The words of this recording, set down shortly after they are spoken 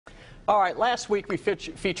All right, last week we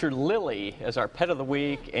featured Lily as our pet of the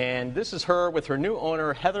week, and this is her with her new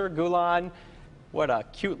owner, Heather Gulan. What a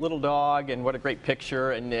cute little dog, and what a great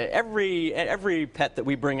picture. And every pet that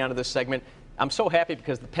we bring onto this segment, I'm so happy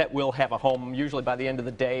because the pet will have a home usually by the end of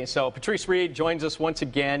the day. So Patrice Reed joins us once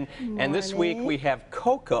again, and this week we have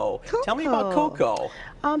Coco. Tell me about Coco.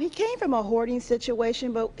 He came from a hoarding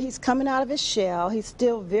situation, but he's coming out of his shell. He's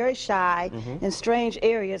still very shy in strange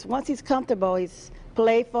areas. Once he's comfortable, he's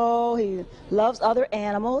playful. He loves other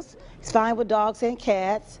animals. He's fine with dogs and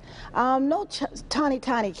cats. No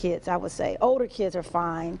tiny kids, I would say. Older kids are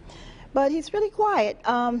fine. But he's really quiet.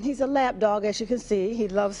 He's a lap dog, as you can see. He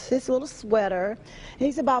loves his little sweater.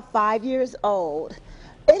 He's about 5 years old.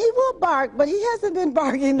 And he will bark, but he hasn't been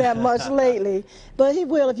barking that much lately. But he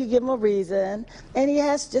will if you give him a reason. And he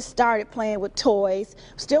has just started playing with toys.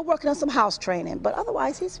 Still working on some house training, but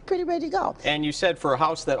otherwise he's pretty ready to go. And you said for a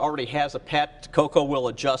house that already has a pet, Coco will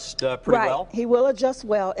adjust pretty well? Right, he will adjust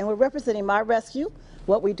well. And we're representing My Rescue,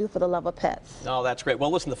 what we do for the love of pets. Oh, that's great.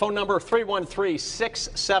 Well, listen, the phone number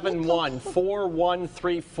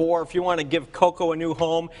 313-671-4134 if you want to give Coco a new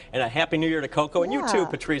home, and a Happy New Year to Coco. And you too,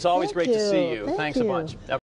 Patrice. Always great to see you. Thank Thanks a bunch.